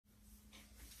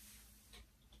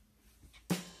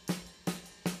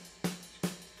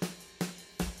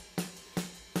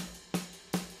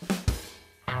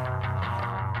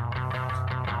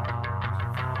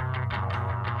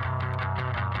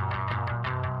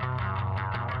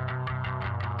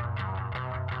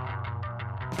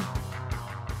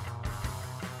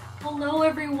Hello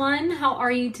everyone, how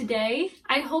are you today?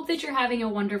 I hope that you're having a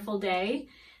wonderful day.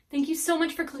 Thank you so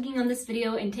much for clicking on this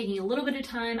video and taking a little bit of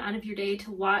time out of your day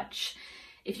to watch.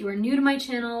 If you are new to my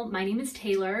channel, my name is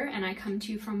Taylor and I come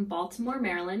to you from Baltimore,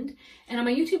 Maryland. And on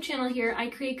my YouTube channel here, I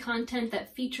create content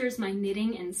that features my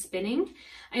knitting and spinning.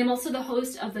 I am also the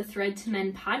host of the Thread to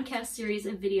Mend podcast series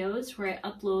of videos where I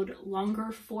upload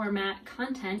longer format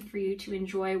content for you to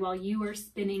enjoy while you are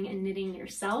spinning and knitting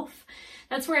yourself.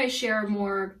 That's where I share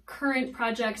more current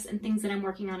projects and things that I'm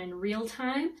working on in real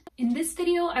time. In this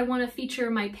video, I want to feature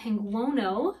my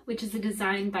Penguono, which is a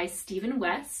design by Stephen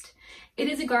West. It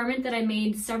is a garment that I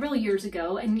made several years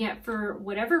ago, and yet for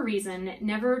whatever reason,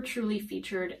 never truly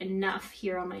featured enough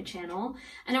here on my channel.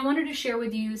 And I wanted to share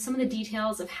with you some of the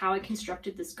details of how I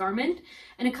constructed this garment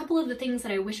and a couple of the things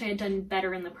that I wish I had done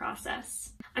better in the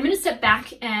process. I'm going to step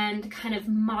back and kind of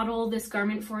model this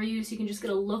garment for you so you can just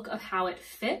get a look of how it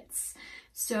fits.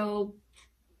 So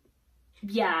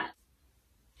yeah.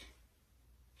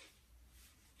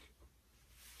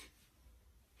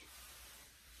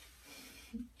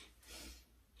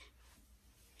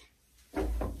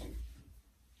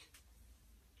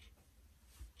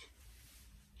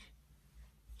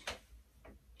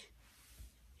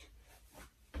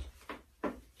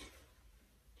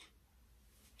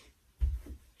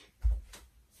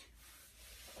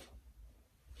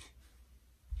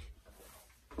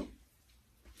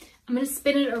 I'm going to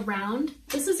spin it around.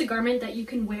 This is a garment that you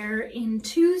can wear in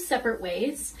two separate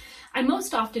ways. I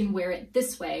most often wear it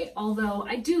this way, although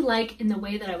I do like, in the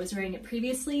way that I was wearing it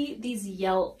previously, these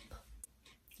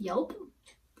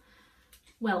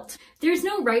welt. There's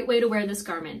no right way to wear this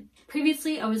garment.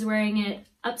 Previously, I was wearing it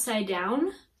upside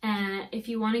down, and if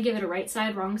you want to give it a right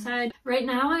side, wrong side. Right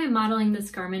now I am modeling this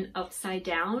garment upside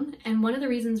down, and one of the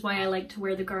reasons why I like to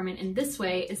wear the garment in this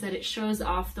way is that it shows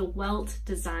off the welt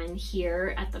design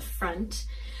here at the front.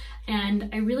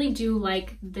 And I really do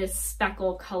like this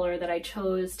speckle color that I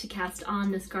chose to cast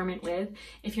on this garment with.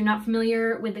 If you're not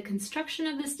familiar with the construction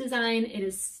of this design, it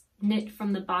is knit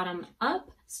from the bottom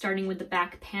up, starting with the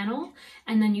back panel,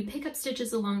 and then you pick up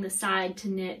stitches along the side to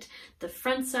knit the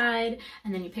front side,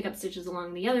 and then you pick up stitches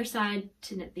along the other side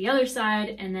to knit the other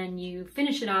side, and then you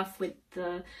finish it off with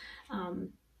the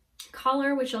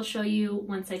collar, which I'll show you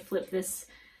once I flip this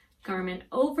garment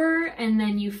over, and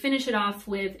then you finish it off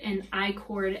with an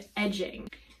I-cord edging.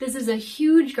 This is a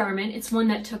huge garment. It's one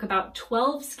that took about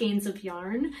 12 skeins of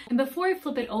yarn. And before I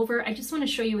flip it over, I just want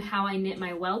to show you how I knit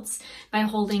my welts by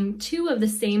holding two of the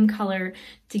same color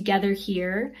together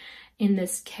here in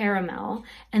this caramel,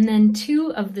 and then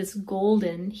two of this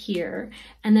golden here,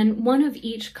 and then one of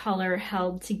each color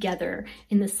held together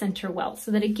in the center welt so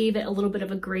that it gave it a little bit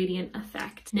of a gradient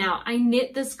effect. Now, I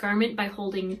knit this garment by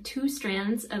holding two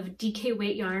strands of DK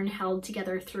weight yarn held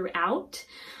together throughout.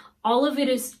 All of it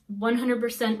is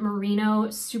 100% merino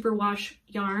superwash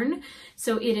yarn,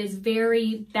 so it is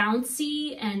very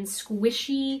bouncy and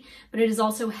squishy, but it is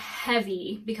also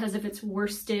heavy because of its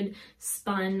worsted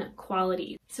spun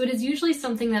quality. So it is usually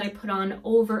something that I put on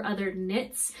over other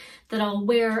knits that I'll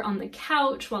wear on the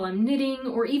couch while I'm knitting,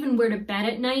 or even wear to bed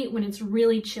at night when it's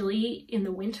really chilly in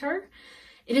the winter.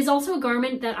 It is also a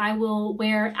garment that I will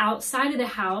wear outside of the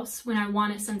house when I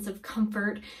want a sense of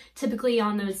comfort, typically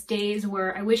on those days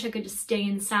where I wish I could just stay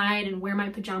inside and wear my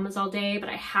pajamas all day, but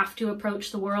I have to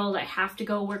approach the world, I have to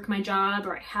go work my job,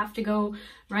 or I have to go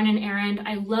run an errand.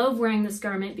 I love wearing this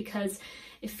garment because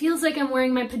it feels like I'm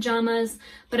wearing my pajamas,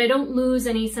 but I don't lose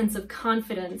any sense of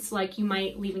confidence like you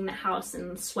might leaving the house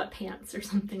in sweatpants or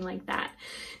something like that.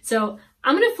 So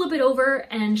I'm going to flip it over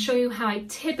and show you how I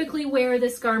typically wear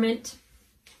this garment.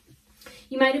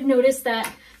 You might have noticed that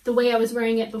the way I was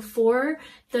wearing it before,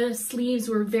 the sleeves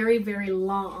were very, very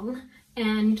long.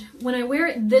 And when I wear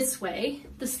it this way,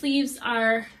 the sleeves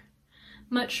are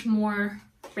much more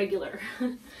regular.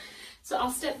 So I'll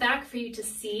step back for you to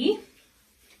see.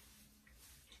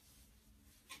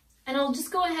 And I'll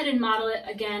just go ahead and model it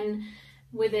again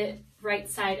with it right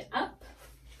side up.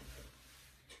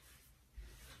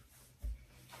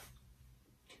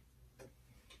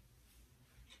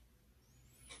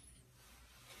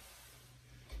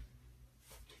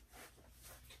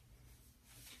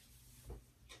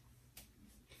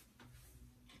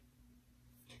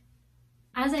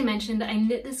 As I mentioned, I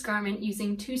knit this garment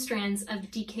using two strands of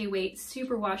DK weight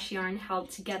superwash yarn held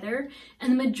together,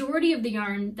 and the majority of the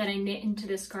yarn that I knit into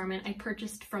this garment I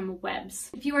purchased from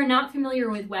Webs. If you are not familiar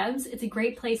with Webs, it's a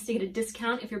great place to get a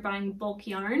discount if you're buying bulk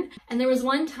yarn. And there was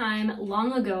one time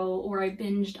long ago where I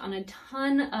binged on a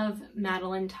ton of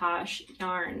Madeline Tosh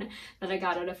yarn that I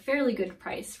got at a fairly good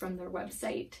price from their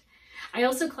website. I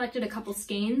also collected a couple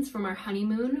skeins from our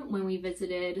honeymoon when we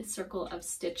visited Circle of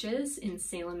Stitches in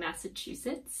Salem,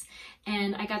 Massachusetts.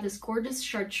 And I got this gorgeous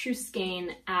chartreuse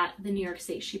skein at the New York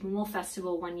State Sheep and Wool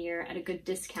Festival one year at a good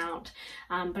discount.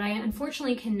 But I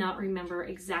unfortunately cannot remember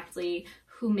exactly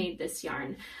who made this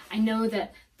yarn. I know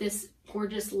that this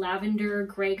gorgeous lavender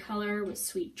gray color was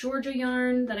Sweet Georgia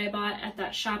yarn that I bought at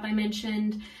that shop I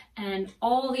mentioned, and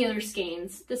all the other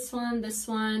skeins, this one, this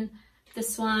one,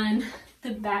 this one,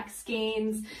 the back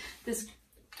skeins, this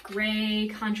gray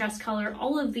contrast color,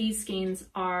 all of these skeins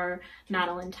are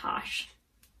Madeline Tosh.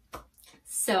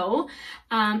 So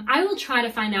I will try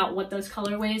to find out what those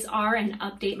colorways are and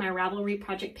update my Ravelry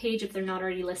project page if they're not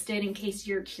already listed, in case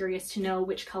you're curious to know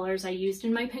which colors I used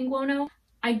in my Penguono.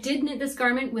 I did knit this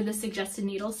garment with a suggested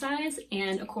needle size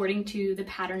and according to the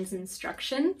pattern's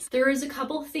instructions. There is a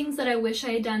couple things that I wish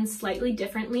I had done slightly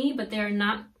differently, but they're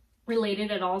not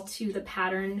related at all to the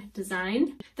pattern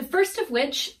design. The first of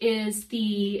which is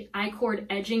the I-cord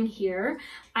edging here.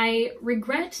 I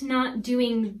regret not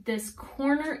doing this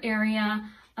corner area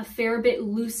a fair bit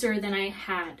looser than I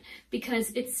had,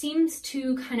 because it seems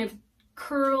to kind of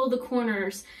curl the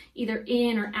corners either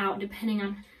in or out depending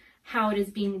on how it is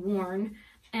being worn.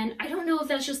 And I don't know if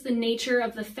that's just the nature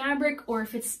of the fabric or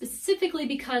if it's specifically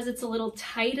because it's a little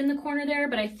tight in the corner there,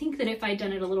 but I think that if I'd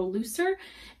done it a little looser,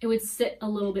 it would sit a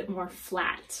little bit more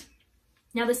flat.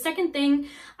 Now the second thing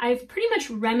I've pretty much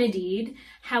remedied,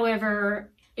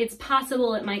 however, it's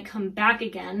possible it might come back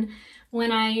again.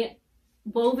 When I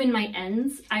wove in my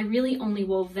ends, I really only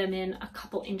wove them in a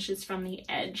couple inches from the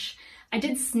edge. I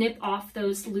did snip off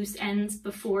those loose ends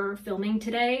before filming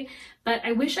today, but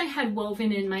I wish I had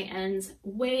woven in my ends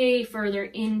way further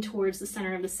in towards the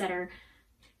center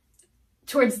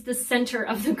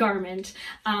of the garment,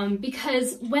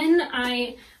 because when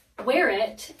I wear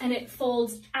it and it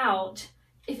folds out,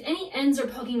 if any ends are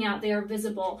poking out, they are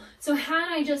visible. So had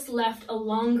I just left a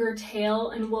longer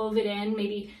tail and wove it in,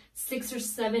 maybe 6 or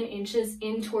 7 inches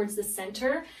in towards the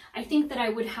center, I think that I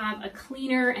would have a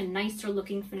cleaner and nicer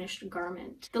looking finished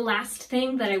garment. The last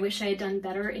thing that I wish I had done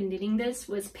better in knitting this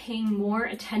was paying more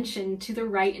attention to the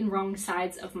right and wrong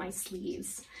sides of my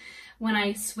sleeves. When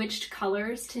I switched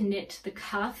colors to knit the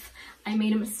cuff, I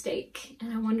made a mistake,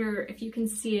 and I wonder if you can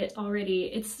see it already.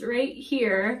 It's right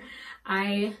here.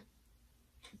 I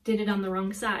did it on the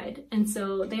wrong side, and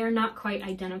so they are not quite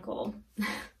identical.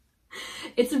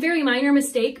 It's a very minor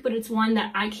mistake, but it's one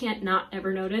that I can't not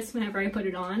ever notice whenever I put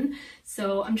it on.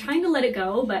 So I'm trying to let it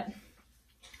go, but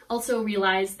also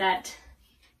realize that,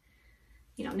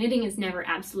 you know, knitting is never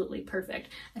absolutely perfect.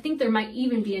 I think there might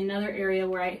even be another area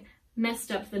where I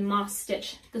messed up the moss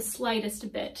stitch the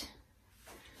slightest bit.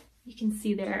 You can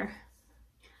see there,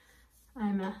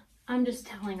 I'm just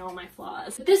telling all my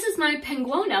flaws. This is my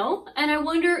Penguono, and I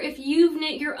wonder if you've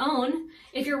knit your own,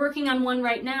 if you're working on one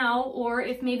right now, or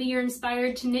if maybe you're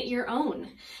inspired to knit your own.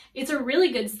 It's a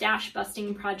really good stash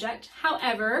busting project.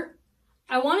 However,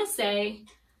 I want to say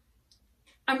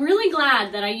I'm really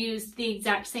glad that I used the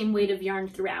exact same weight of yarn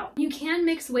throughout. You can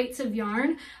mix weights of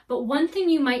yarn, but one thing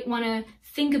you might want to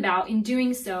think about in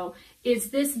doing so is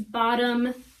this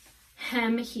bottom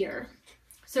hem here.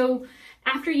 So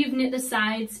after you've knit the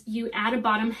sides, you add a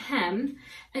bottom hem,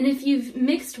 and if you've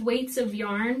mixed weights of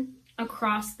yarn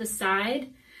across the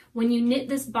side, when you knit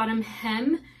this bottom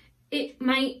hem, it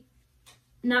might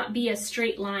not be a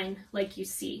straight line like you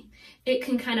see. It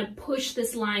can kind of push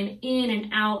this line in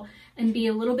and out and be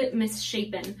a little bit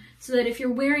misshapen, so that if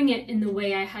you're wearing it in the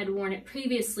way I had worn it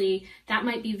previously, that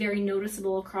might be very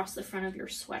noticeable across the front of your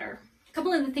sweater. A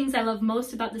couple of the things I love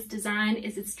most about this design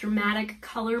is its dramatic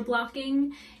color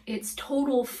blocking, its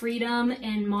total freedom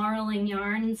in marling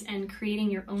yarns and creating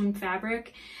your own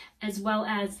fabric, as well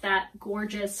as that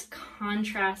gorgeous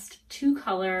contrast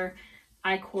 2-color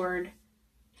I-cord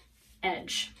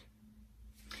edge.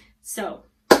 So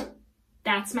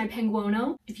that's my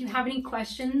Penguono. If you have any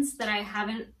questions that I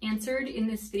haven't answered in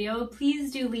this video,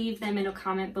 please do leave them in a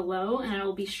comment below and I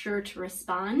will be sure to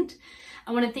respond.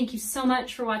 I want to thank you so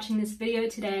much for watching this video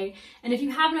today, and if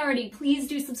you haven't already, please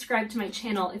do subscribe to my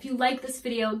channel. If you like this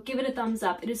video, give it a thumbs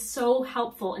up. It is so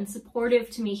helpful and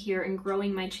supportive to me here in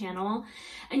growing my channel.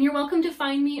 And you're welcome to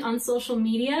find me on social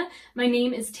media. My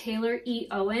name is Taylor E.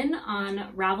 Owen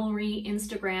on Ravelry,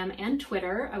 Instagram, and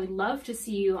Twitter. I would love to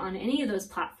see you on any of those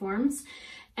platforms.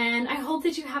 And I hope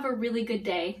that you have a really good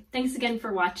day. Thanks again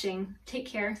for watching. Take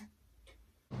care.